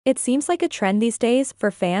It seems like a trend these days for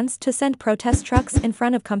fans to send protest trucks in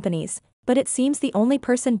front of companies, but it seems the only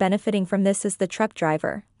person benefiting from this is the truck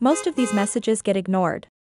driver. Most of these messages get ignored.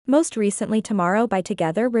 Most recently, Tomorrow by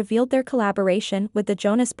Together revealed their collaboration with the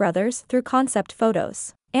Jonas Brothers through concept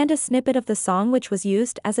photos and a snippet of the song, which was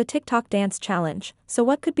used as a TikTok dance challenge. So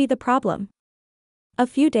what could be the problem? A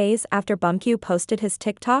few days after Beomgyu posted his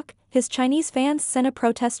TikTok, his Chinese fans sent a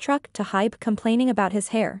protest truck to HYBE complaining about his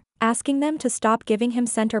hair, asking them to stop giving him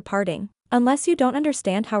center parting. Unless you don't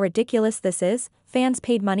understand how ridiculous this is, fans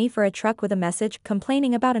paid money for a truck with a message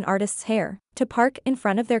complaining about an artist's hair to park in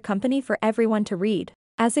front of their company for everyone to read.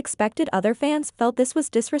 As expected, other fans felt this was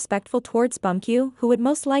disrespectful towards Beomgyu, who would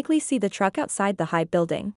most likely see the truck outside the HYBE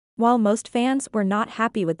building. While most fans were not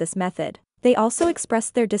happy with this method, they also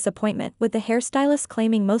expressed their disappointment with the hairstylist,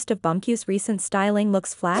 claiming most of Beomgyu's recent styling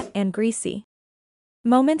looks flat and greasy.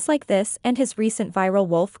 Moments like this and his recent viral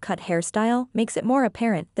wolf-cut hairstyle makes it more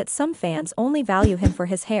apparent that some fans only value him for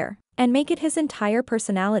his hair and make it his entire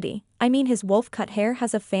personality. I mean, his wolf-cut hair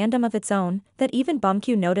has a fandom of its own that even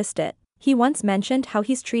Beomgyu noticed it. He once mentioned how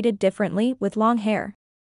he's treated differently with long hair.